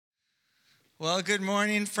Well, good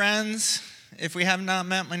morning, friends. If we have not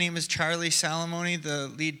met, my name is Charlie Salamone, the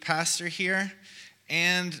lead pastor here.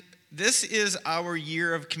 And this is our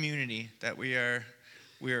year of community that we are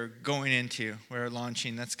going into. We're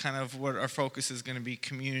launching. That's kind of what our focus is going to be,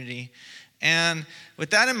 community. And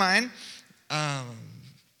with that in mind,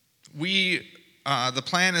 the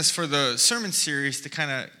plan is for the sermon series to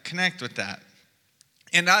kind of connect with that.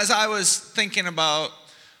 And as I was thinking about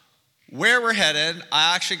where we're headed,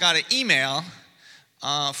 I actually got an email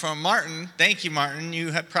from Martin. Thank you, Martin.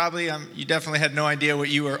 You had you definitely had no idea what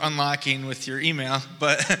you were unlocking with your email.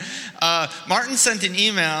 But Martin sent an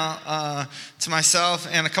email to myself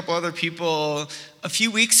and a couple other people a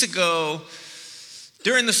few weeks ago.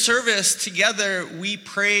 During the service together, we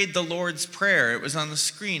prayed the Lord's Prayer. It was on the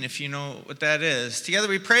screen, if you know what that is. Together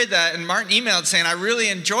we prayed that, and Martin emailed saying, I really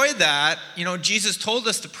enjoyed that. You know, Jesus told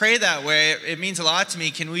us to pray that way. It means a lot to me.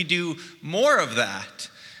 Can we do more of that?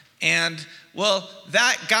 And, well,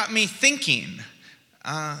 that got me thinking.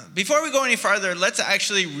 Before we go any farther, let's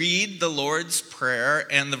actually read the Lord's Prayer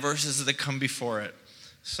and the verses that come before it.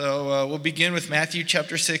 So we'll begin with Matthew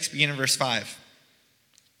chapter 6, beginning in verse 5.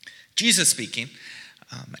 Jesus speaking.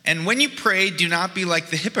 And when you pray, do not be like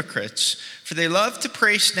the hypocrites, for they love to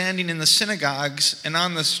pray standing in the synagogues and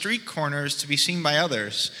on the street corners to be seen by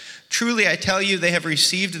others. Truly, I tell you, they have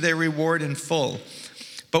received their reward in full.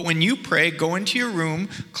 But when you pray, go into your room,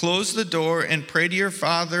 close the door, and pray to your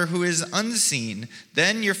Father who is unseen.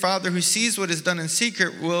 Then your Father who sees what is done in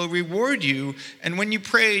secret will reward you. And when you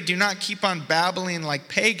pray, do not keep on babbling like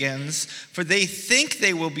pagans, for they think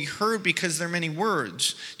they will be heard because there are many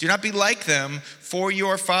words. Do not be like them, for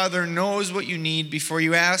your Father knows what you need before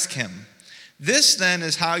you ask him. This then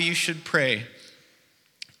is how you should pray.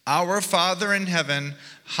 Our Father in heaven,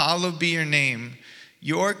 hallowed be your name.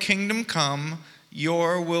 Your kingdom come.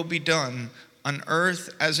 Your will be done on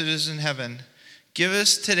earth as it is in heaven. Give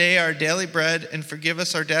us today our daily bread and forgive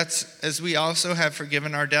us our debts as we also have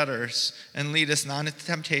forgiven our debtors. And lead us not into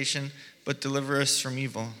temptation, but deliver us from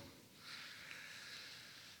evil.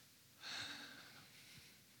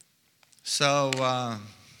 So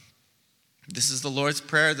this is the Lord's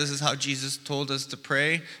Prayer. This is how Jesus told us to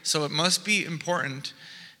pray. So it must be important.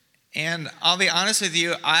 And I'll be honest with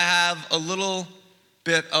you, I have a little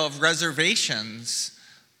bit of reservations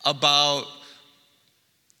about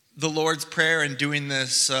the Lord's Prayer and doing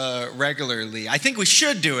this regularly. I think we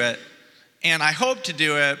should do it, and I hope to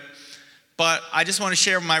do it, but I just want to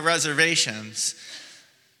share my reservations.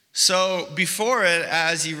 So before it,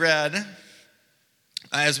 as we read,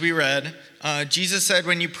 Jesus said,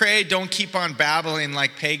 when you pray, don't keep on babbling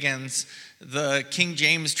like pagans. The King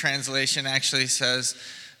James translation actually says,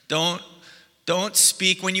 don't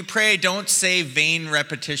speak, when you pray, don't say vain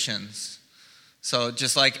repetitions. So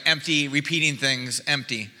just like empty, repeating things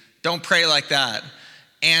empty. Don't pray like that.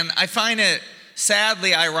 And I find it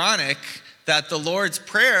sadly ironic that the Lord's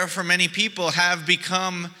Prayer for many people has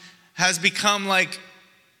become like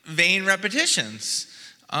vain repetitions.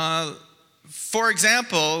 For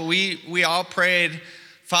example, we all prayed,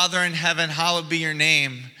 Father in heaven, hallowed be your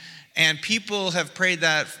name. And people have prayed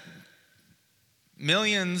that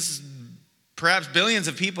millions, perhaps billions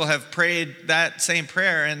of people have prayed that same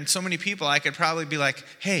prayer, and so many people I could probably be like,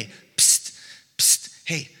 hey, psst, psst,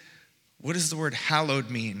 hey, what does the word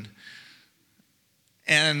hallowed mean?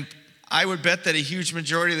 And I would bet that a huge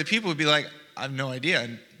majority of the people would be like, I have no idea,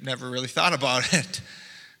 I never really thought about it.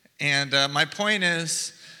 And my point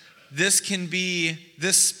is, this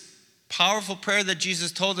powerful prayer that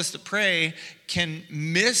Jesus told us to pray can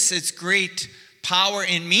miss its great power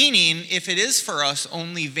and meaning if it is for us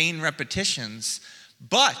only vain repetitions.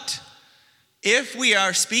 But if we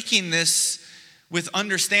are speaking this with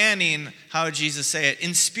understanding, how did Jesus say it?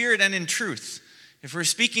 In spirit and in truth. If we're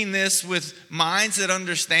speaking this with minds that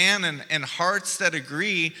understand and hearts that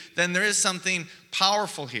agree, then there is something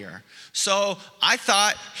powerful here. So I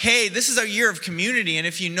thought, hey, this is our year of community. And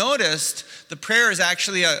if you noticed, the prayer is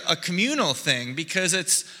actually a communal thing because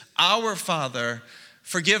it's our Father,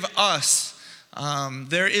 forgive us.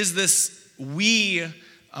 There is this we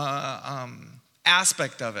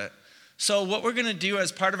aspect of it. So what we're going to do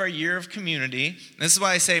as part of our year of community, this is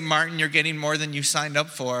why I say, Martin, you're getting more than you signed up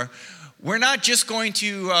for. We're not just going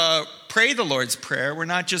to pray the Lord's Prayer. We're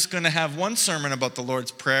not just going to have one sermon about the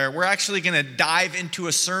Lord's Prayer. We're actually going to dive into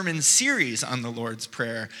a sermon series on the Lord's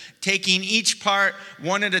Prayer, taking each part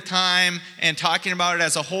one at a time and talking about it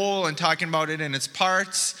as a whole and talking about it in its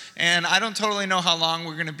parts. And I don't totally know how long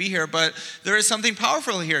we're going to be here, but there is something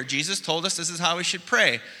powerful here. Jesus told us this is how we should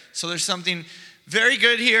pray. So there's something very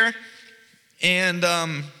good here. And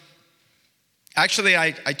actually,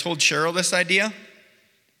 I told Cheryl this idea.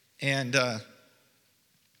 And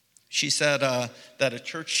She said that a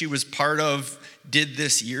church she was part of did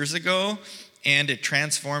this years ago, and it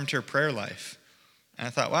transformed her prayer life. And I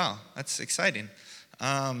thought, wow, that's exciting.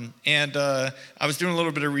 I was doing a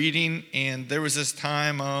little bit of reading, and there was this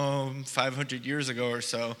time, 500 years ago or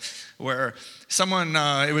so, where someone,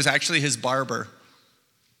 it was actually his barber.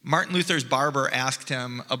 Martin Luther's barber asked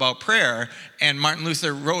him about prayer, and Martin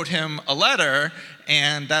Luther wrote him a letter,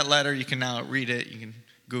 and that letter, you can now read it, you can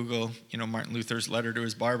Google, Martin Luther's letter to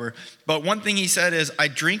his barber. But one thing he said is, I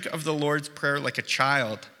drink of the Lord's Prayer like a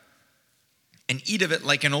child, and eat of it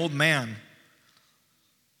like an old man.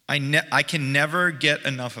 I can never get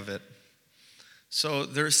enough of it. So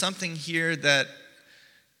there's something here that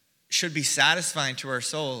should be satisfying to our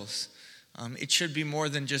souls. It should be more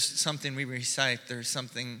than just something we recite. There's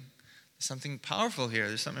something powerful here.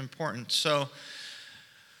 There's something important. So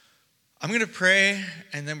I'm going to pray,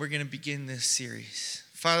 and then we're going to begin this series.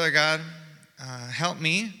 Father God, help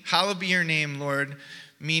me. Hallowed be your name, Lord,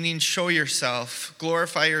 meaning show yourself,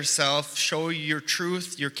 glorify yourself, show your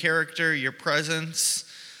truth, your character, your presence.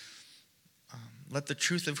 Let the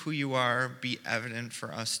truth of who you are be evident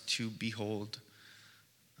for us to behold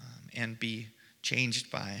and be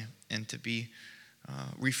changed by, and to be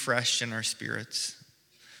refreshed in our spirits.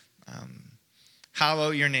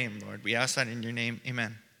 Hallow your name, Lord. We ask that in your name.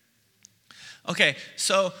 Amen. Okay,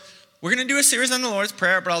 so we're going to do a series on the Lord's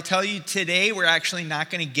Prayer, but I'll tell you today we're actually not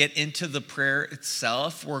going to get into the prayer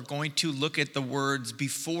itself. We're going to look at the words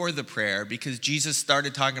before the prayer, because Jesus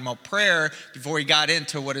started talking about prayer before he got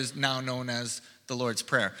into what is now known as the Lord's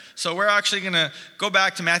Prayer. So we're actually going to go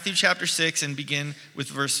back to Matthew chapter 6 and begin with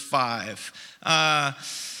verse 5.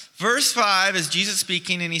 Verse 5 is Jesus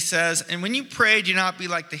speaking, and he says, and when you pray, do not be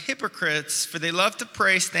like the hypocrites, for they love to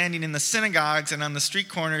pray standing in the synagogues and on the street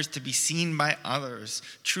corners to be seen by others.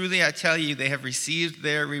 Truly, I tell you, they have received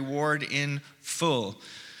their reward in full.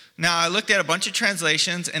 Now, I looked at a bunch of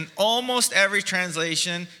translations, and almost every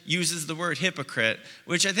translation uses the word hypocrite,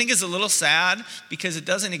 which I think is a little sad because it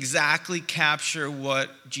doesn't exactly capture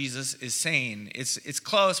what Jesus is saying. It's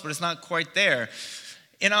close, but it's not quite there.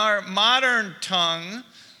 In our modern tongue,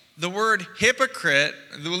 the word hypocrite,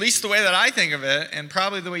 at least the way that I think of it, and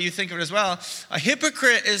probably the way you think of it as well, a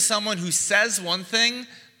hypocrite is someone who says one thing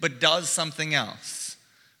but does something else,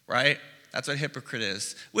 right? That's what a hypocrite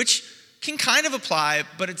is, which can kind of apply,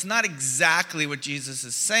 but it's not exactly what Jesus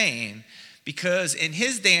is saying, because in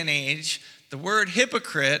his day and age, the word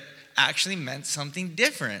hypocrite actually meant something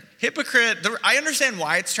different. Hypocrite, I understand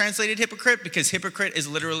why it's translated hypocrite, because hypocrite is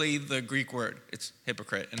literally the Greek word. It's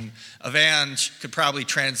hypocrite. And Evange could probably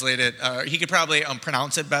translate it, he could probably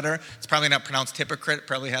pronounce it better. It's probably not pronounced hypocrite, it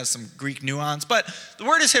probably has some Greek nuance, but the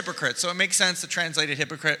word is hypocrite, so it makes sense to translate it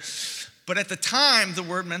hypocrite. But at the time, the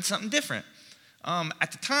word meant something different.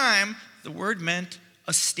 At the time, the word meant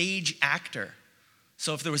a stage actor.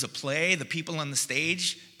 So if there was a play, the people on the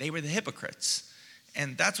stage, they were the hypocrites.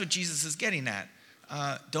 And that's what Jesus is getting at.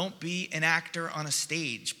 Don't be an actor on a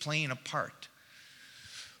stage playing a part.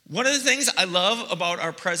 One of the things I love about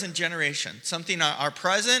our present generation, something our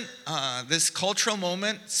present, this cultural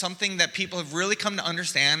moment, something that people have really come to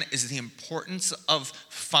understand is the importance of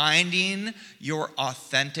finding your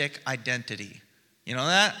authentic identity. You know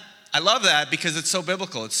that? I love that because it's so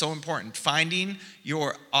biblical. It's so important. Finding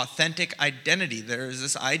your authentic identity. There is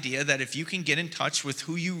this idea that if you can get in touch with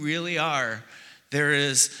who you really are, there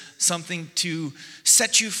is something to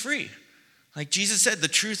set you free. Like Jesus said, the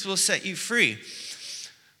truth will set you free.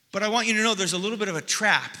 But I want you to know there's a little bit of a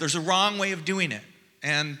trap. There's a wrong way of doing it.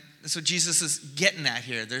 And that's what Jesus is getting at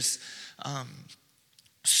here.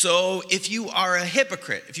 So if you are a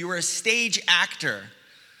hypocrite, if you are a stage actor,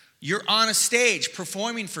 you're on a stage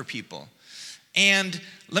performing for people. And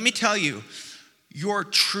let me tell you, your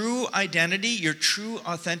true identity, your true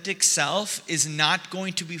authentic self is not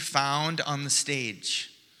going to be found on the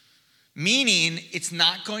stage. Meaning, it's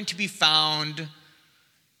not going to be found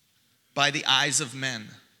by the eyes of men.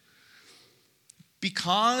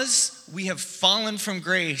 Because we have fallen from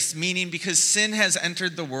grace, meaning because sin has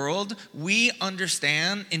entered the world, we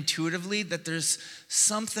understand intuitively that there's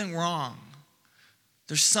something wrong.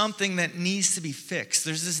 There's something that needs to be fixed.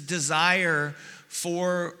 There's this desire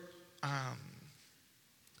for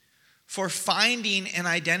finding an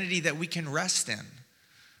identity that we can rest in.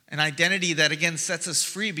 An identity that, again, sets us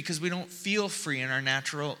free because we don't feel free in our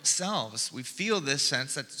natural selves. We feel this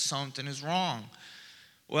sense that something is wrong.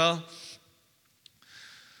 Well,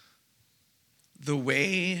 the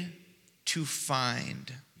way to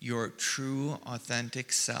find your true,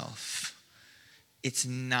 authentic self, it's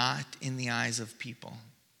not in the eyes of people.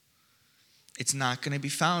 It's not going to be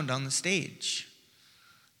found on the stage.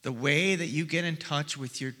 The way that you get in touch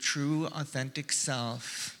with your true, authentic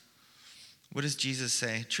self. What does Jesus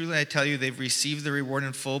say? Truly I tell you, they've received the reward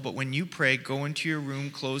in full, but when you pray, go into your room,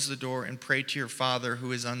 close the door, and pray to your Father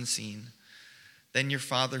who is unseen. Then your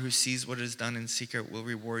Father who sees what is done in secret will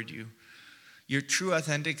reward you. Your true,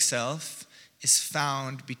 authentic self is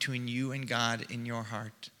found between you and God in your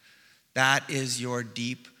heart. That is your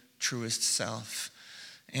deep, truest self.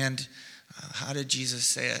 And how did Jesus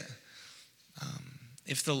say it?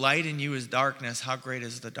 If the light in you is darkness, how great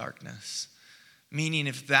is the darkness? Meaning,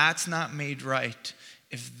 if that's not made right,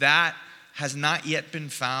 if that has not yet been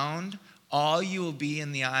found, all you will be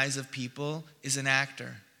in the eyes of people is an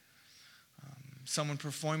actor. Someone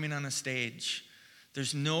performing on a stage.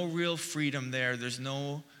 There's no real freedom there. There's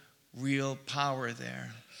no real power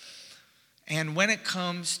there. And when it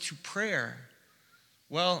comes to prayer,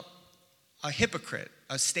 well, a hypocrite,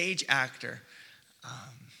 a stage actor,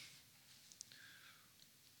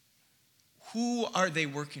 who are they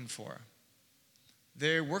working for?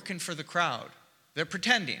 They're working for the crowd. They're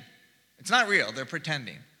pretending. It's not real. They're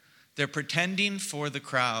pretending. They're pretending for the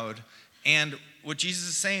crowd. And what Jesus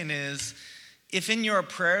is saying is, if in your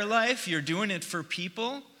prayer life you're doing it for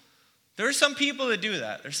people, there are some people that do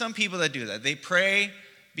that. There's some people that do that. They pray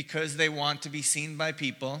because they want to be seen by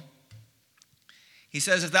people. He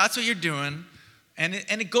says, if that's what you're doing, and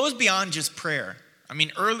it goes beyond just prayer. I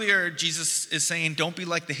mean, earlier Jesus is saying, don't be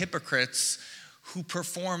like the hypocrites who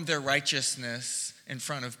perform their righteousness in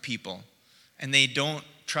front of people, and they don't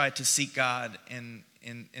try to seek God in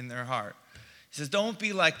their heart. He says, don't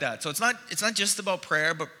be like that. So it's not just about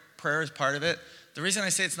prayer, but prayer is part of it. The reason I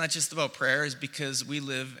say it's not just about prayer is because we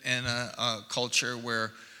live in a culture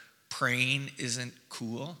where praying isn't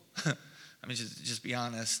cool. I mean, just be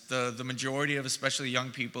honest. The majority of, especially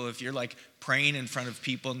young people, if you're like praying in front of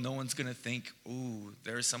people, no one's going to think, ooh,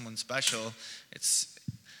 there's someone special.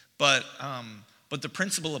 But the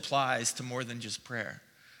principle applies to more than just prayer.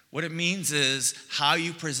 What it means is how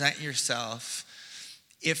you present yourself.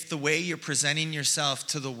 If the way you're presenting yourself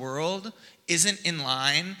to the world isn't in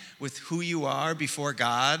line with who you are before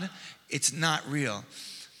God, it's not real.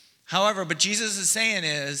 However, what Jesus is saying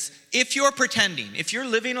is, if you're pretending, if you're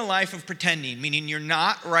living a life of pretending, meaning you're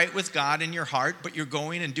not right with God in your heart, but you're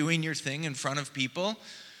going and doing your thing in front of people,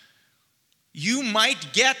 you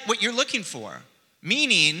might get what you're looking for.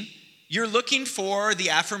 Meaning, you're looking for the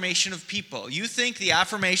affirmation of people. You think the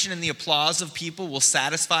affirmation and the applause of people will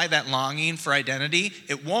satisfy that longing for identity.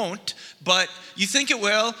 It won't, but you think it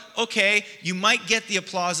will. Okay, you might get the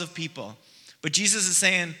applause of people. But Jesus is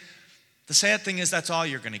saying, the sad thing is that's all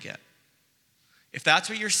you're going to get. If that's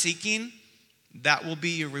what you're seeking, that will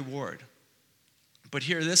be your reward. But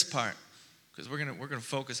hear this part, because we're going to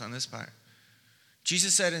focus on this part.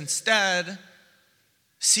 Jesus said, instead,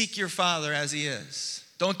 seek your Father as he is.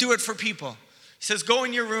 Don't do it for people. He says, go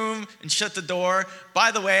in your room and shut the door.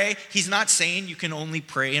 By the way, he's not saying you can only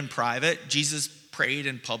pray in private. Jesus prayed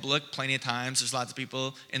in public plenty of times. There's lots of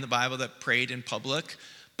people in the Bible that prayed in public.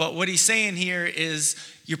 But what he's saying here is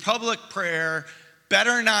your public prayer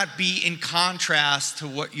better not be in contrast to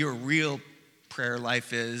what your real prayer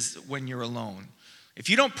life is when you're alone. If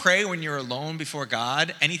you don't pray when you're alone before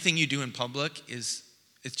God, anything you do in public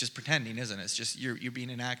it's just pretending, isn't it? It's just you're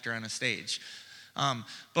being an actor on a stage.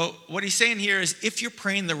 But what he's saying here is if you're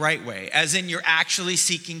praying the right way, as in you're actually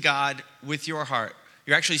seeking God with your heart,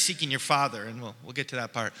 you're actually seeking your Father, and we'll get to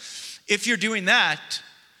that part. If you're doing that,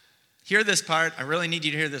 hear this part. I really need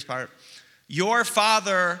you to hear this part. Your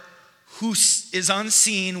Father who is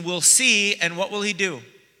unseen will see, and what will he do?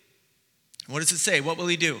 What does it say? What will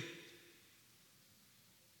he do?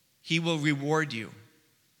 He will reward you.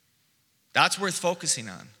 That's worth focusing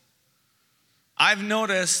on. I've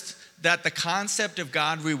noticed that the concept of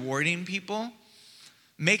God rewarding people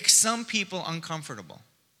makes some people uncomfortable.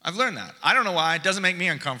 I've learned that. I don't know why. It doesn't make me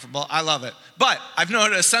uncomfortable. I love it. But I've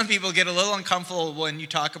noticed some people get a little uncomfortable when you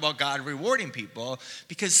talk about God rewarding people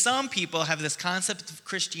because some people have this concept of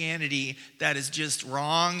Christianity that is just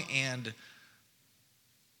wrong and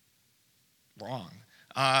wrong.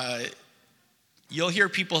 You'll hear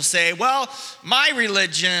people say, well, my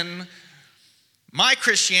religion, my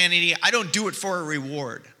Christianity, I don't do it for a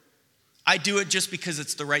reward. I do it just because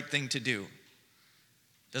it's the right thing to do.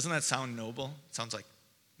 Doesn't that sound noble? It sounds like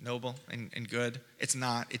noble and good. It's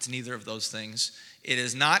not. It's neither of those things. It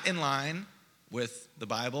is not in line with the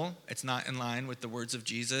Bible. It's not in line with the words of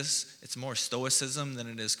Jesus. It's more Stoicism than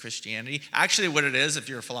it is Christianity. Actually, what it is, if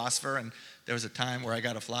you're a philosopher, and there was a time where I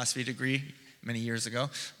got a philosophy degree many years ago.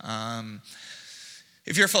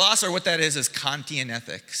 If you're a philosopher, what that is Kantian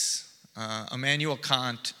ethics. Immanuel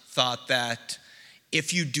Kant thought that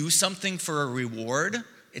if you do something for a reward,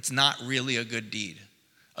 it's not really a good deed.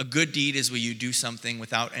 A good deed is where you do something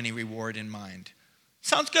without any reward in mind.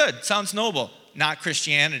 Sounds good, sounds noble. Not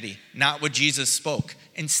Christianity, not what Jesus spoke.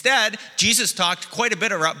 Instead, Jesus talked quite a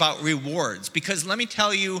bit about rewards, because let me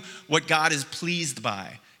tell you what God is pleased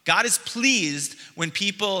by. God is pleased when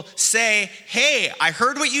people say, hey, I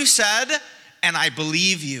heard what you said, and I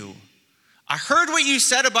believe you. I heard what you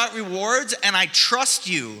said about rewards, and I trust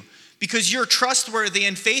you because you're trustworthy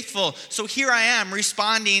and faithful. So here I am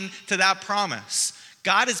responding to that promise.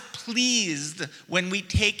 God is pleased when we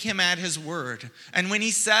take him at his word. And when he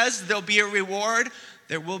says there'll be a reward,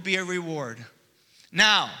 there will be a reward.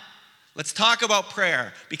 Now, let's talk about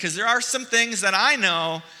prayer, because there are some things that I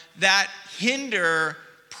know that hinder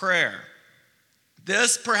prayer.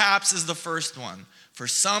 This perhaps is the first one. For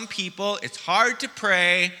some people, it's hard to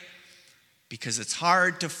pray because it's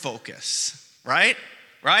hard to focus, right?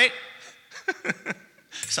 Right?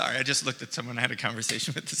 Sorry, I just looked at someone I had a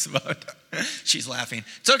conversation with this about. She's laughing.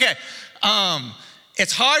 It's okay.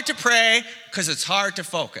 It's hard to pray because it's hard to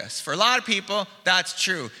focus. For a lot of people, that's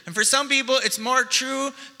true. And for some people, it's more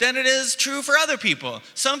true than it is true for other people.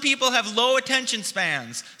 Some people have low attention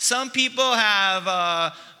spans. Some people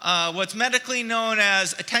have what's medically known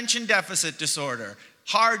as attention deficit disorder.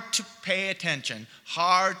 Hard to pay attention,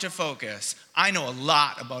 hard to focus. I know a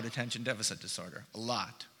lot about attention deficit disorder, a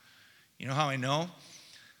lot. You know how I know?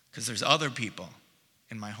 Because there's other people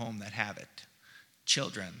in my home that have it.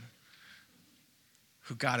 Children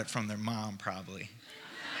who got it from their mom, probably.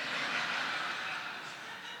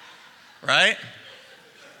 Right?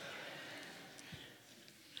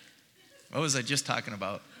 What was I just talking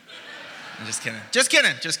about? I'm just kidding.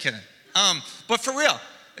 But for real,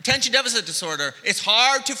 attention deficit disorder, it's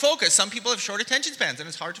hard to focus. Some people have short attention spans and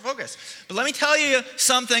it's hard to focus. But let me tell you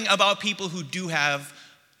something about people who do have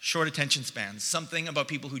short attention spans, something about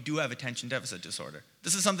people who do have attention deficit disorder.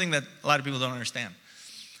 This is something that a lot of people don't understand.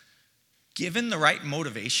 Given the right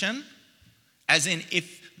motivation, as in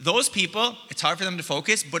if those people, it's hard for them to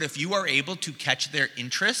focus, but if you are able to catch their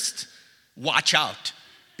interest, watch out,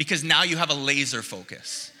 because now you have a laser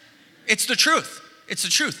focus. It's the truth. It's the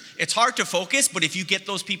truth. It's hard to focus, but if you get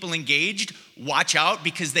those people engaged, watch out,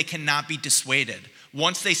 because they cannot be dissuaded.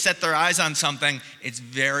 Once they set their eyes on something, it's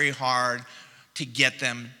very hard to get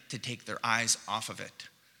them to take their eyes off of it.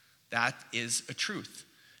 That is a truth.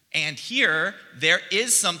 And here, there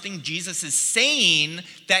is something Jesus is saying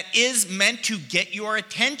that is meant to get your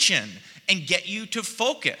attention and get you to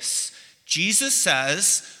focus. Jesus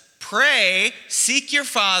says, pray, seek your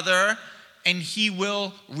Father, and he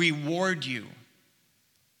will reward you.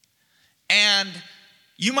 And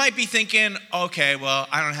you might be thinking, okay, well,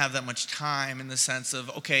 I don't have that much time, in the sense of,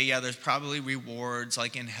 okay, yeah, there's probably rewards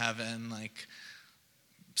like in heaven, like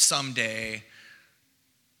someday.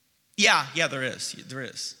 Yeah, there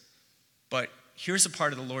is. But here's a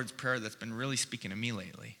part of the Lord's Prayer that's been really speaking to me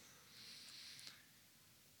lately.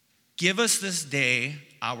 Give us this day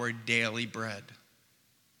our daily bread.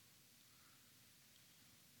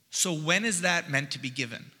 So when is that meant to be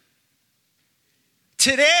given?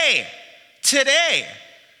 Today.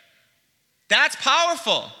 That's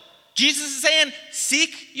powerful. Jesus is saying,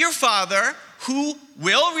 seek your Father who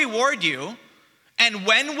will reward you. And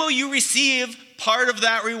when will you receive part of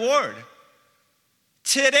that reward?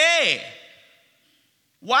 Today.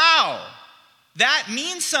 Wow. That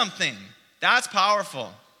means something. That's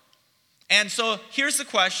powerful. And so here's the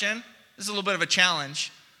question. This is a little bit of a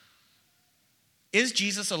challenge. Is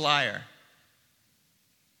Jesus a liar?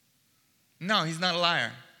 No, he's not a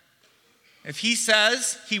liar. If he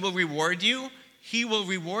says he will reward you, he will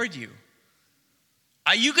reward you.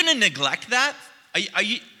 Are you going to neglect that? Are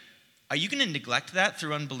you going to neglect that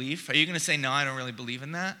through unbelief? Are you going to say, no, I don't really believe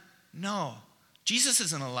in that? No. Jesus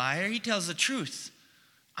isn't a liar. He tells the truth.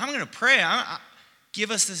 I'm going to pray. Give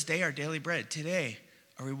us this day our daily bread. Today,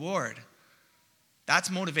 a reward. That's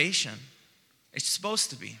motivation. It's supposed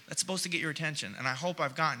to be. That's supposed to get your attention. And I hope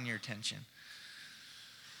I've gotten your attention.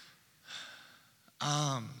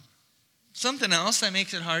 Something else that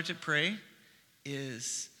makes it hard to pray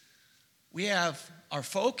is we have our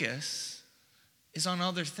focus is on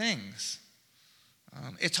other things.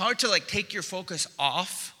 It's hard to take your focus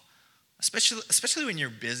off, especially when you're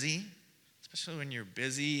busy. Especially when you're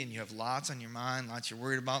busy and you have lots on your mind, lots you're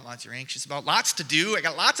worried about, lots you're anxious about, lots to do. I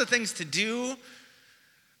got lots of things to do.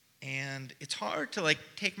 And it's hard to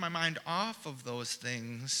take my mind off of those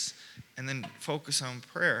things and then focus on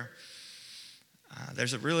prayer.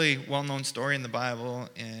 There's a really well-known story in the Bible,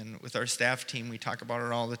 and with our staff team, we talk about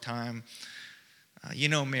it all the time.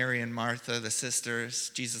 Mary and Martha, the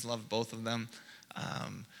sisters. Jesus loved both of them.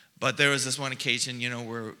 But there was this one occasion,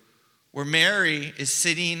 where where Mary is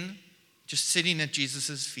just sitting at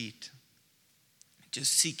Jesus' feet,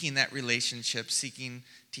 just seeking that relationship, seeking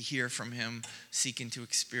to hear from him, seeking to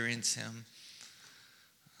experience him.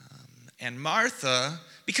 And Martha,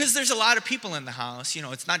 because there's a lot of people in the house,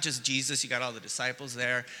 it's not just Jesus, you got all the disciples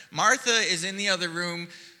there. Martha is in the other room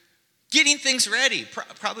getting things ready,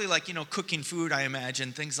 probably like, cooking food, I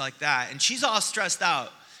imagine, things like that. And she's all stressed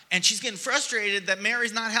out. And she's getting frustrated that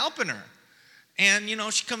Mary's not helping her. And,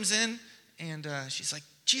 she comes in and she's like,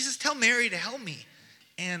 Jesus, tell Mary to help me.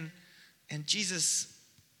 And Jesus,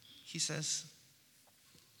 he says,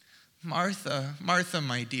 Martha, Martha,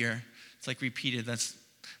 my dear. It's like repeated. That's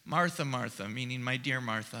Martha, Martha, meaning my dear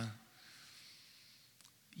Martha.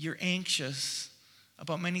 You're anxious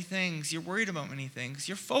about many things. You're worried about many things.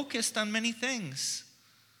 You're focused on many things.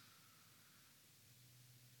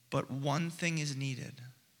 But one thing is needed.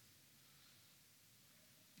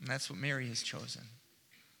 And that's what Mary has chosen.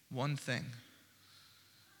 One thing.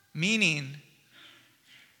 Meaning,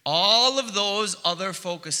 all of those other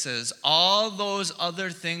focuses, all those other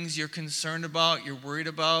things you're concerned about, you're worried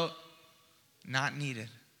about, not needed.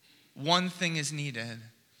 One thing is needed: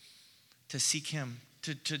 to seek him,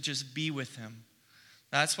 to just be with him.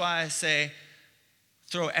 That's why I say,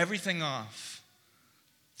 throw everything off.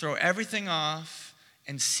 Throw everything off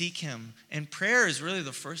and seek him. And prayer is really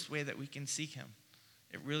the first way that we can seek him.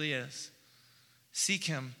 It really is. Seek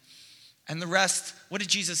him. And the rest, what did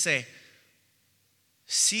Jesus say?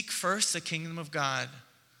 Seek first the kingdom of God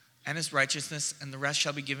and his righteousness, and the rest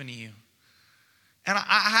shall be given to you. And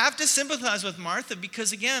I have to sympathize with Martha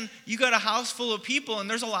because, again, you got a house full of people and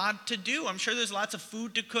there's a lot to do. I'm sure there's lots of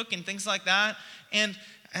food to cook and things like that. And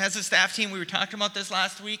as a staff team, we were talking about this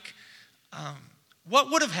last week.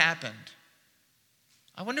 What would have happened?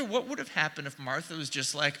 I wonder what would have happened if Martha was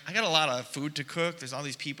just like, I got a lot of food to cook. There's all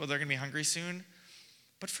these people. They're going to be hungry soon.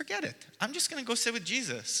 But forget it. I'm just going to go sit with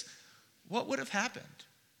Jesus. What would have happened?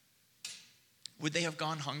 Would they have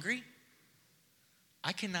gone hungry?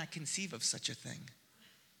 I cannot conceive of such a thing.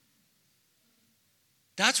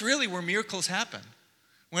 That's really where miracles happen.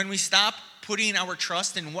 When we stop putting our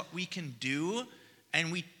trust in what we can do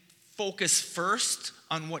and we focus first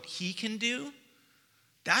on what he can do,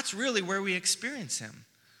 that's really where we experience him.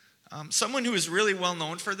 Someone who is really well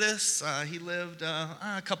known for this, he lived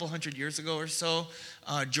a couple hundred years ago or so,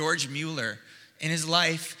 George Mueller. In his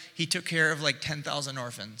life, he took care of like 10,000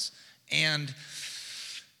 orphans. And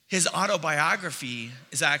his autobiography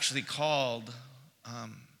is actually called, I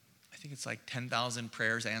think it's like 10,000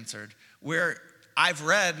 Prayers Answered, where I've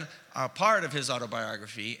read a part of his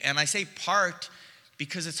autobiography. And I say part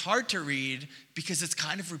because it's hard to read because it's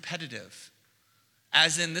kind of repetitive.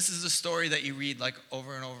 As in, this is a story that you read like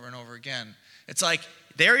over and over and over again. It's like,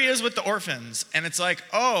 there he is with the orphans. And it's like,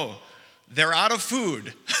 oh, they're out of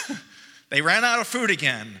food. They ran out of food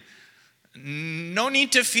again. No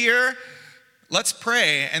need to fear. Let's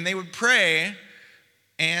pray. And they would pray,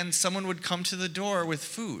 and someone would come to the door with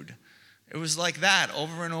food. It was like that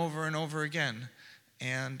over and over and over again.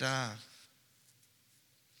 And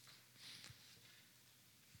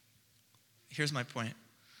here's my point.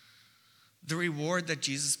 The reward that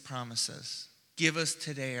Jesus promises, give us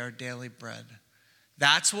today our daily bread.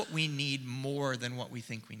 That's what we need more than what we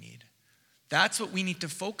think we need. That's what we need to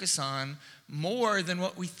focus on more than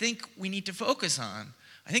what we think we need to focus on.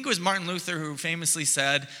 I think it was Martin Luther who famously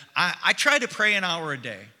said, I try to pray an hour a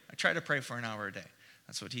day. I try to pray for an hour a day.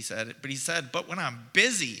 That's what he said. But he said, but when I'm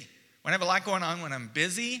busy, when I have a lot going on, when I'm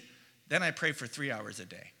busy, then I pray for 3 hours a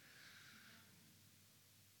day.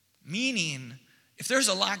 Meaning, if there's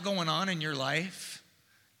a lot going on in your life,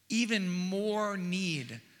 even more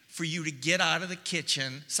need for you to get out of the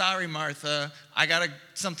kitchen. Sorry, Martha, I got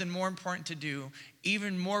something more important to do.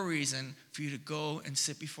 Even more reason for you to go and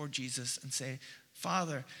sit before Jesus and say,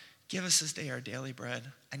 Father, give us this day our daily bread.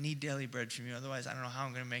 I need daily bread from you. Otherwise, I don't know how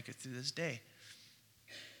I'm going to make it through this day.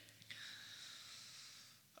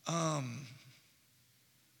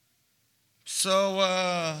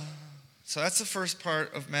 So that's the first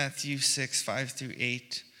part of Matthew 6, 5 through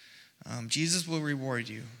 8. Jesus will reward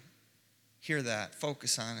you. Hear that.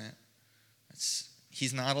 Focus on it.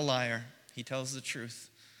 He's not a liar. He tells the truth.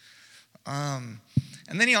 And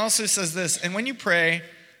then he also says this, and when you pray,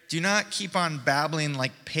 do not keep on babbling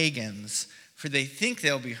like pagans, for they think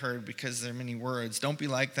they'll be heard because there are many words. Don't be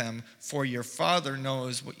like them, for your Father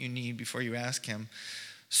knows what you need before you ask him.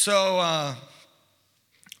 So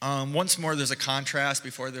once more, there's a contrast.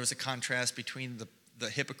 Before, there was a contrast between the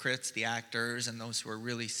hypocrites, the actors, and those who are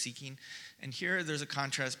really seeking. And here, there's a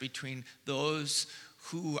contrast between those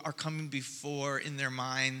who are coming before in their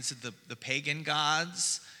minds the pagan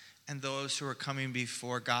gods and those who are coming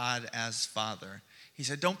before God as Father. He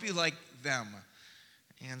said, don't be like them.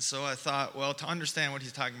 And so I thought, well, to understand what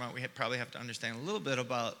he's talking about, we probably have to understand a little bit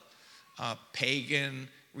about pagan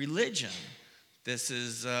religion. This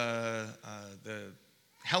is the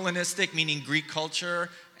Hellenistic, meaning Greek culture,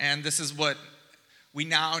 and this is what we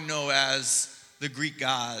now know as the Greek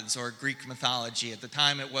gods or Greek mythology. At the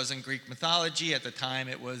time, it wasn't Greek mythology.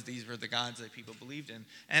 These were the gods that people believed in.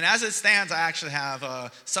 And as it stands, I actually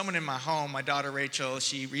have someone in my home, my daughter Rachel.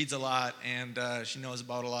 She reads a lot, and she knows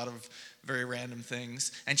about a lot of very random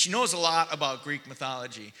things. And she knows a lot about Greek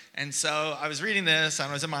mythology. And so I was reading this, and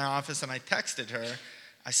I was in my office, and I texted her.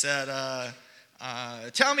 I said,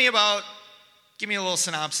 give me a little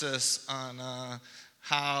synopsis on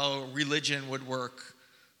how religion would work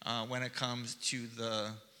when it comes to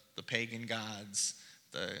the pagan gods.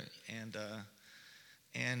 This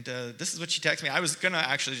is what she texted me. I was going to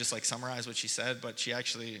actually just summarize what she said, but she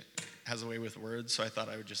actually has a way with words, so I thought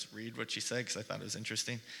I would just read what she said because I thought it was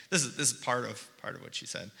interesting. This is part of what she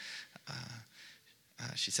said.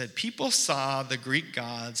 She said, people saw the Greek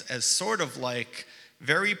gods as sort of like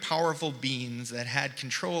very powerful beings that had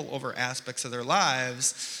control over aspects of their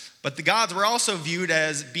lives, but the gods were also viewed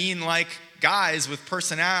as being like guys with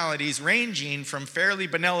personalities ranging from fairly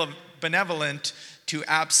benevolent to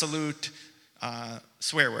absolute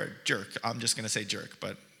swear word, jerk. I'm just going to say jerk,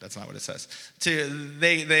 but that's not what it says. They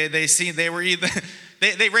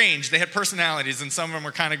ranged. They had personalities, and some of them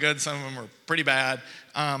were kind of good, some of them were pretty bad.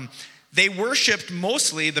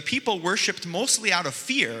 The people worshipped mostly out of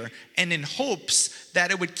fear and in hopes that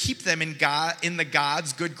it would keep them in the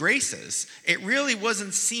God's good graces. It really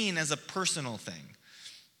wasn't seen as a personal thing.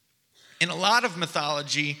 In a lot of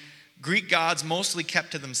mythology, Greek gods mostly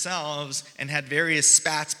kept to themselves and had various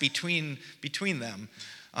spats between them,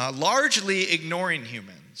 largely ignoring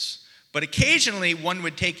humans. But occasionally one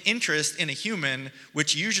would take interest in a human,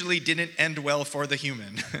 which usually didn't end well for the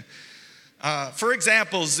human. For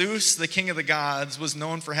example, Zeus, the king of the gods, was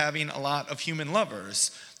known for having a lot of human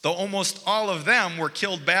lovers, though almost all of them were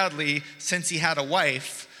killed badly since he had a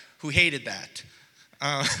wife who hated that.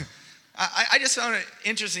 I just found it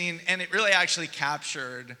interesting, and it really actually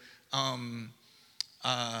captured the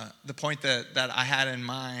point that I had in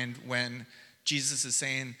mind when Jesus is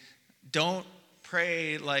saying, don't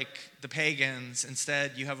pray like the pagans,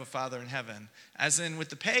 instead you have a Father in heaven. As in with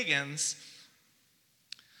the pagans,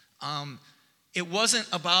 it wasn't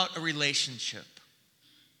about a relationship,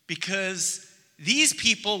 because these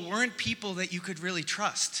people weren't people that you could really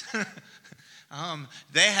trust.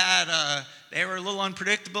 They were a little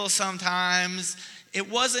unpredictable sometimes. It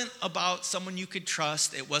wasn't about someone you could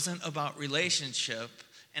trust. It wasn't about relationship.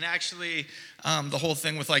 And actually, the whole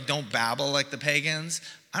thing with don't babble like the pagans.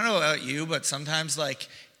 I don't know about you, but sometimes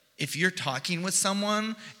if you're talking with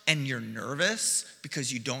someone and you're nervous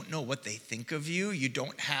because you don't know what they think of you, you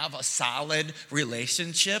don't have a solid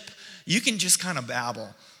relationship, you can just kind of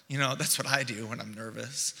babble. That's what I do when I'm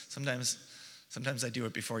nervous. Sometimes I do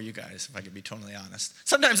it before you guys, if I could be totally honest.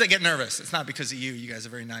 Sometimes I get nervous. It's not because of you. You guys are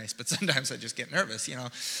very nice, but sometimes I just get nervous,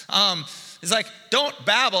 It's don't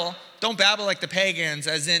babble like the pagans,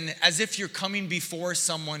 as if you're coming before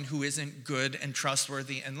someone who isn't good and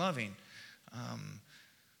trustworthy and loving.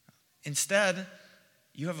 Instead,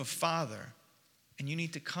 you have a Father, and you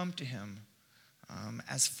need to come to him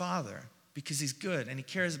as Father, because he's good, and he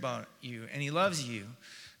cares about you, and he loves you.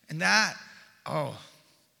 And that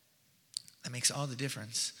makes all the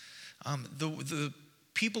difference. The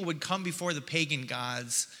people would come before the pagan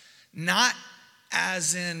gods, not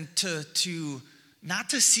as in not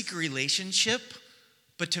to seek a relationship,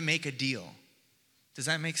 but to make a deal. Does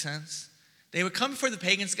that make sense? They would come before the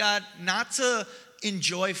pagan's god not to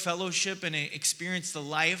enjoy fellowship and experience the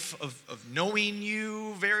life of knowing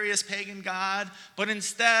you, various pagan god, but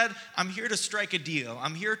instead, I'm here to strike a deal.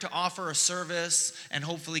 I'm here to offer a service and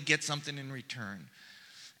hopefully get something in return.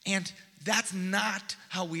 And that's not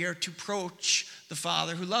how we are to approach the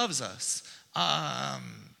Father who loves us. I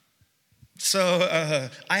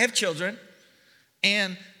have children,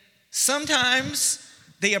 and sometimes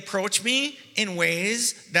they approach me in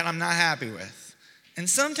ways that I'm not happy with. And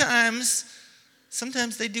sometimes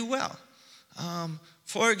they do well.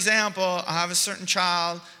 For example, I have a certain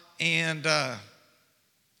child, and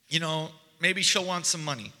maybe she'll want some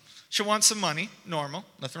money. She'll want some money, normal,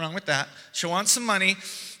 nothing wrong with that. She'll want some money,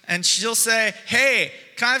 and she'll say, hey,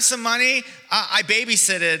 can I have some money? I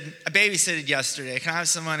babysitted yesterday. Can I have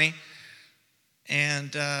some money?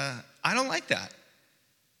 And I don't like that.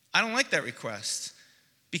 I don't like that request,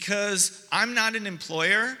 because I'm not an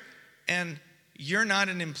employer, and you're not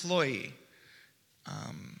an employee.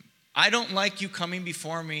 I don't like you coming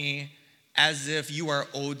before me as if you are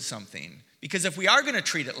owed something. Because if we are going to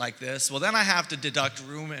treat it like this, well, then I have to deduct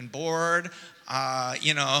room and board,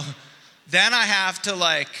 Then I have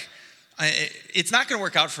to it's not going to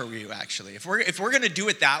work out for you, actually. If we're going to do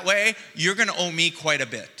it that way, you're going to owe me quite a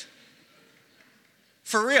bit.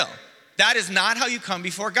 For real. That is not how you come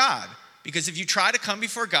before God. Because if you try to come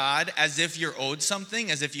before God as if you're owed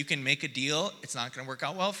something, as if you can make a deal, it's not going to work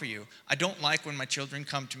out well for you. I don't like when my children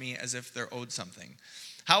come to me as if they're owed something.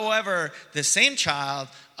 However, the same child,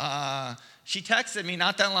 she texted me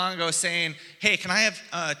not that long ago saying, hey, can I have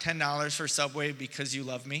 $10 for Subway because you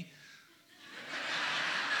love me?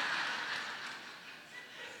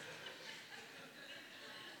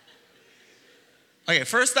 Okay,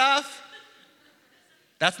 first off,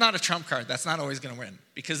 that's not a trump card. That's not always going to win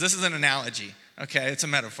because this is an analogy, okay? It's a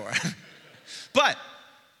metaphor. But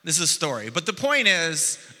this is a story. But the point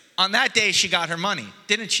is, on that day, she got her money,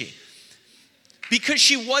 didn't she? Because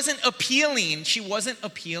she wasn't appealing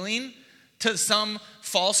to some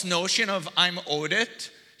false notion of I'm owed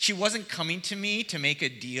it. She wasn't coming to me to make a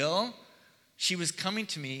deal. She was coming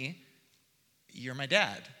to me, you're my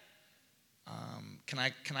dad.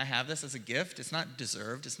 Can I have this as a gift? It's not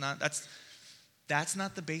deserved. That's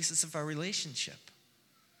not the basis of our relationship.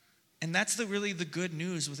 And that's really the good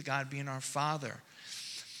news with God being our Father.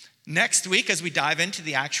 Next week, as we dive into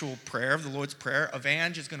the actual prayer of the Lord's Prayer,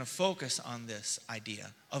 Evange is going to focus on this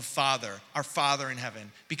idea of Father, our Father in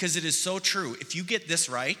heaven, because it is so true. If you get this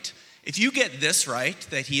right,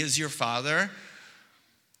 that He is your Father,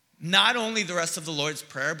 not only the rest of the Lord's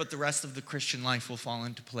Prayer, but the rest of the Christian life will fall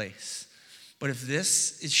into place. But if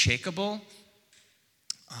this is shakeable,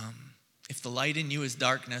 if the light in you is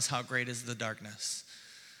darkness, how great is the darkness?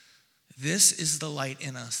 This is the light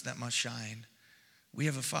in us that must shine. We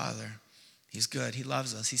have a Father. He's good. He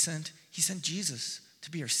loves us. He sent Jesus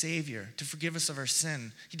to be our Savior, to forgive us of our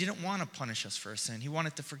sin. He didn't want to punish us for our sin. He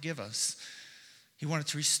wanted to forgive us. He wanted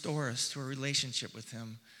to restore us to a relationship with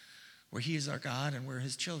Him where He is our God and we're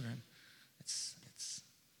His children. It's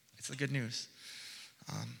the good news.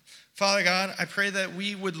 Father God, I pray that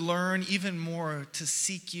we would learn even more to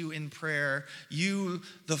seek you in prayer. You,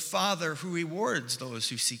 the Father who rewards those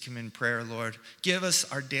who seek him in prayer, Lord. Give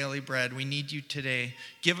us our daily bread. We need you today.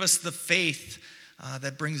 Give us the faith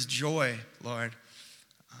that brings joy, Lord.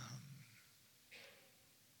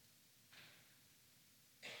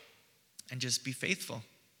 And just be faithful.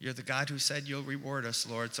 You're the God who said you'll reward us,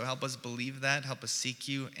 Lord. So help us believe that. Help us seek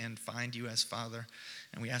you and find you as Father.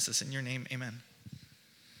 And we ask this in your name. Amen.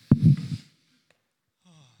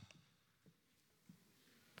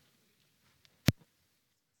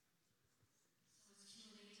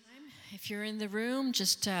 If you're in the room,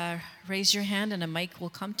 just raise your hand and a mic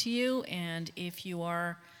will come to you. And if you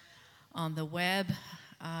are on the web,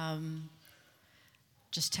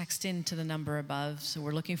 just text in to the number above. So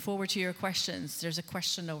we're looking forward to your questions. There's a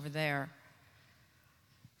question over there.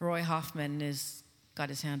 Roy Hoffman has got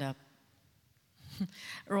his hand up.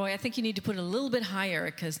 Roy, I think you need to put it a little bit higher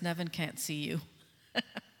because Nevin can't see you.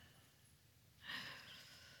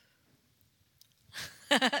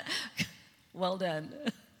 Well done.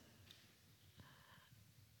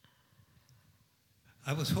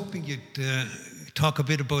 I was hoping you'd talk a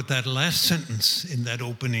bit about that last sentence in that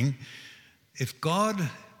opening. If God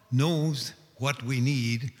knows what we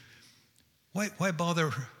need, why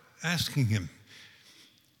bother asking him?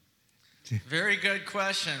 Very good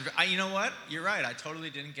question. You know what? You're right. I totally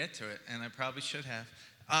didn't get to it, and I probably should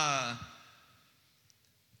have.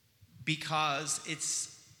 Because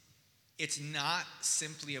it's not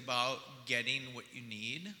simply about getting what you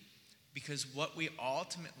need, because what we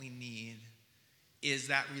ultimately need is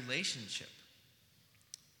that relationship.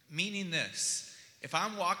 Meaning this, if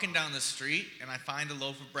I'm walking down the street and I find a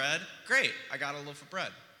loaf of bread, great, I got a loaf of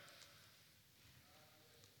bread.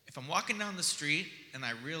 If I'm walking down the street and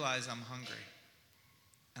I realize I'm hungry,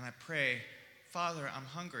 and I pray, Father, I'm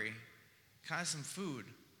hungry, can I have some food?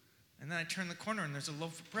 And then I turn the corner and there's a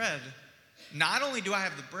loaf of bread. Not only do I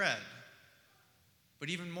have the bread, but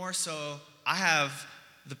even more so, I have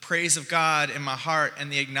the praise of God in my heart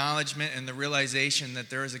and the acknowledgement and the realization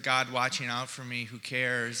that there is a God watching out for me who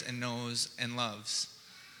cares and knows and loves.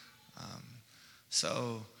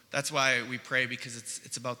 So that's why we pray, because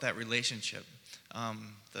it's about that relationship.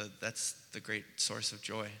 That's the great source of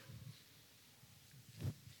joy.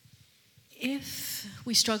 If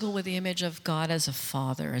we struggle with the image of God as a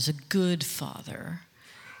father, as a good father,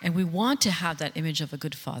 and we want to have that image of a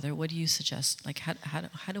good father, what do you suggest? Like,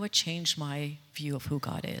 how do I change my view of who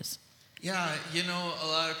God is? Yeah, a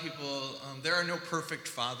lot of people, there are no perfect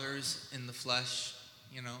fathers in the flesh,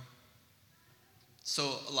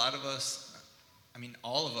 So a lot of us,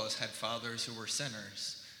 all of us had fathers who were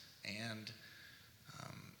sinners. And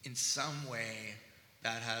in some way,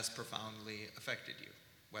 that has profoundly affected you,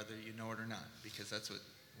 whether you know it or not, because that's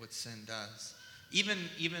what sin does.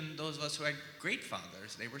 Even those of us who had great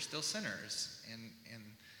fathers, they were still sinners, and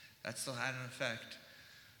that still had an effect.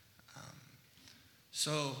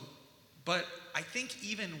 But I think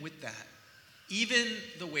even with that, even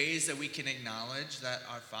the ways that we can acknowledge that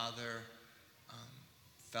our father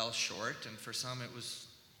fell short, and for some it was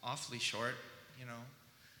awfully short,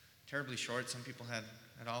 terribly short. Some people had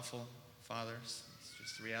awful fathers. It's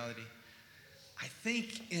just the reality. I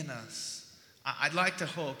think in us, I'd like to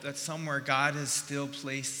hope that somewhere God has still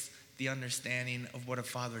placed the understanding of what a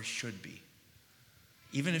father should be,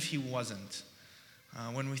 even if he wasn't.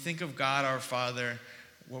 When we think of God, our Father,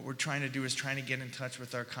 what we're trying to do is trying to get in touch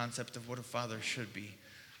with our concept of what a father should be.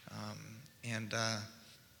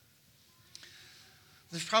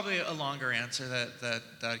 There's probably a longer answer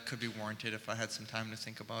that could be warranted if I had some time to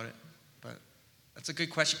think about it. But that's a good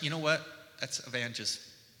question. You know what? That's Evangelist.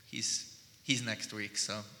 He's next week,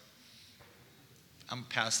 so I'm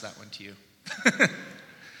pass that one to you.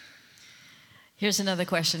 Here's another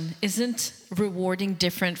question. Isn't rewarding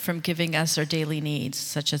different from giving us our daily needs,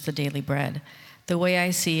 such as the daily bread? The way I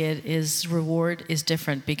see it is reward is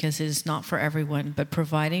different because it is not for everyone, but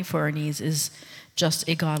providing for our needs is just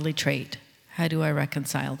a godly trait. How do I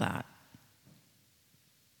reconcile that?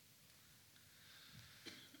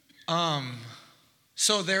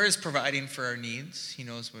 So there is providing for our needs. He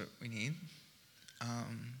knows what we need.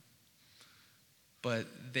 But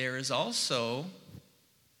there is also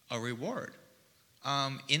a reward.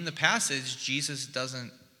 In the passage, Jesus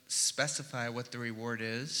doesn't specify what the reward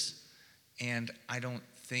is, and I don't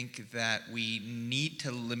think that we need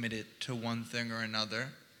to limit it to one thing or another.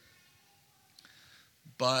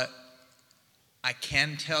 But I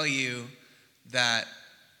can tell you that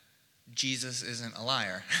Jesus isn't a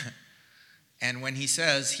liar. And when he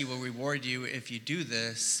says he will reward you if you do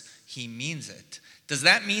this, he means it. Does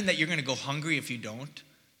that mean that you're going to go hungry if you don't?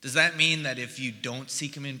 Does that mean that if you don't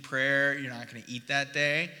seek him in prayer, you're not going to eat that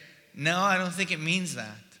day? No, I don't think it means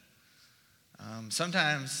that.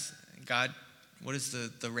 Sometimes God, what is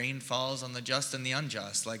the rain falls on the just and the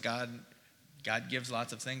unjust. Like God gives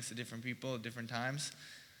lots of things to different people at different times.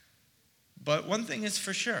 But one thing is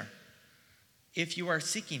for sure. If you are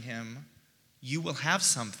seeking him, you will have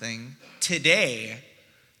something today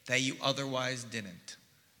that you otherwise didn't,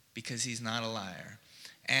 because he's not a liar.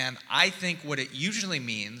 And I think what it usually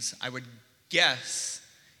means, I would guess,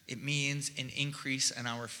 it means an increase in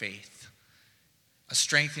our faith, a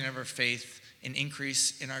strengthening of our faith, an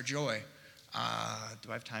increase in our joy. Do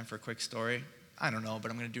I have time for a quick story? I don't know,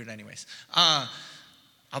 but I'm going to do it anyways.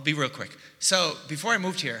 I'll be real quick. So before I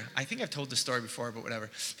moved here, I think I've told this story before, but whatever.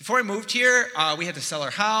 Before I moved here, we had to sell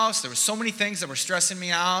our house. There were so many things that were stressing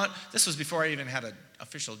me out. This was before I even had an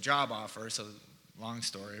official job offer, so long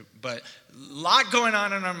story. But a lot going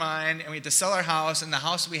on in our mind, and we had to sell our house. And the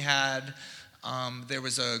house we had, there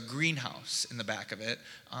was a greenhouse in the back of it.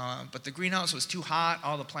 But the greenhouse was too hot.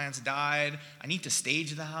 All the plants died. I need to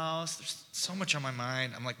stage the house. There's so much on my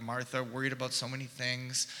mind. I'm like Martha, worried about so many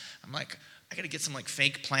things. I'm like, I got to get some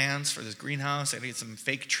fake plants for this greenhouse. I got to get some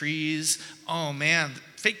fake trees. Oh man,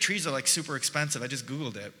 fake trees are super expensive. I just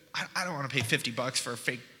Googled it. I don't want to pay $50 for a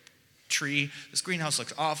fake tree. This greenhouse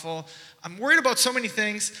looks awful. I'm worried about so many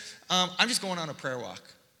things. I'm just going on a prayer walk.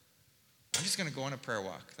 I'm just going to go on a prayer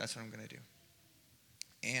walk. That's what I'm going to do.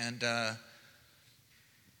 And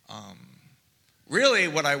really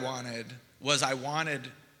what I wanted was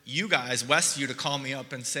you guys, Westview, to call me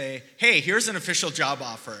up and say, hey, here's an official job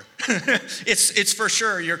offer. It's for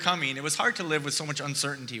sure you're coming. It was hard to live with so much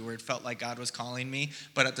uncertainty where it felt like God was calling me,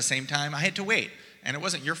 but at the same time, I had to wait. And it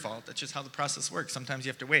wasn't your fault. That's just how the process works. Sometimes you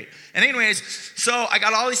have to wait. And anyways, so I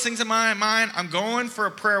got all these things in my mind. I'm going for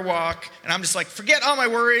a prayer walk, and I'm just like, forget all my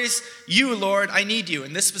worries. You, Lord, I need you.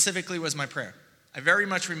 And this specifically was my prayer. I very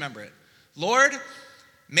much remember it. Lord,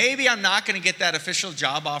 maybe I'm not going to get that official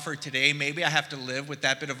job offer today. Maybe I have to live with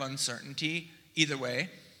that bit of uncertainty. Either way.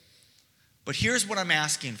 But here's what I'm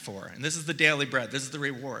asking for. And this is the daily bread. This is the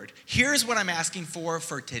reward. Here's what I'm asking for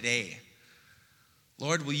today.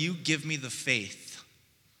 Lord, will you give me the faith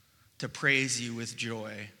to praise you with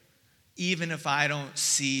joy, even if I don't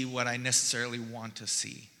see what I necessarily want to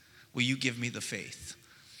see? Will you give me the faith?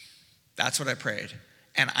 That's what I prayed.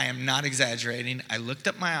 And I am not exaggerating. I looked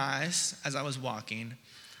up my eyes as I was walking,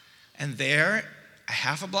 and there, a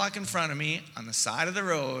half a block in front of me, on the side of the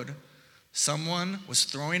road, someone was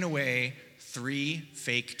throwing away 3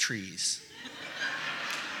 fake trees.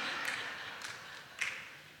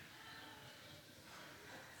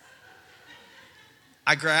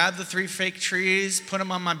 I grabbed the 3 fake trees, put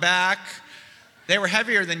them on my back. They were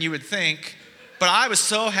heavier than you would think, but I was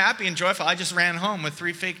so happy and joyful, I just ran home with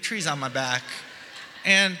 3 fake trees on my back.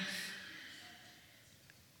 And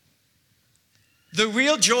the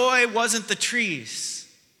real joy wasn't the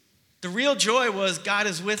trees. The real joy was God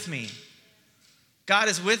is with me. God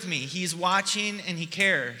is with me. He's watching and he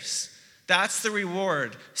cares. That's the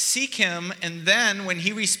reward. Seek him, and then when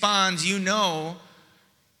he responds, you know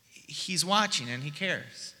he's watching and he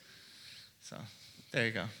cares. So, there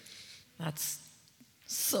you go. That's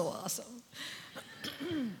so awesome.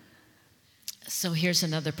 So here's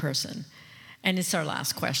another person, and it's our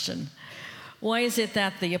last question. Why is it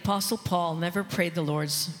that the Apostle Paul never prayed the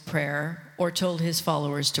Lord's Prayer or told his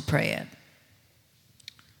followers to pray it?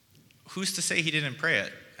 Who's to say he didn't pray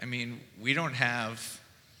it? I mean, we don't have,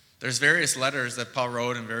 there's various letters that Paul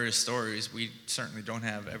wrote and various stories. We certainly don't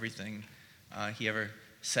have everything he ever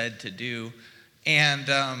said to do. And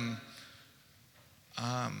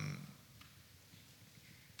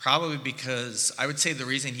probably because, I would say the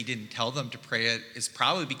reason he didn't tell them to pray it is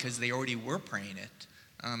probably because they already were praying it.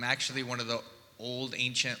 Actually, one of the old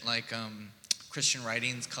ancient Christian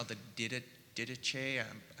writings called the Didache,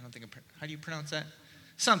 I don't think, how do you pronounce that?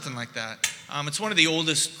 Something like that. It's one of the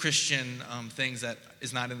oldest Christian things that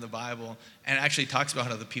is not in the Bible, and it actually talks about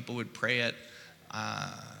how the people would pray it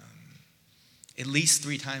at least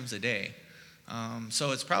 3 times a day.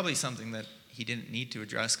 So it's probably something that he didn't need to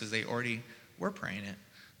address because they already were praying it.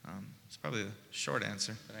 It's probably the short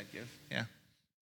answer that I'd give. Yeah.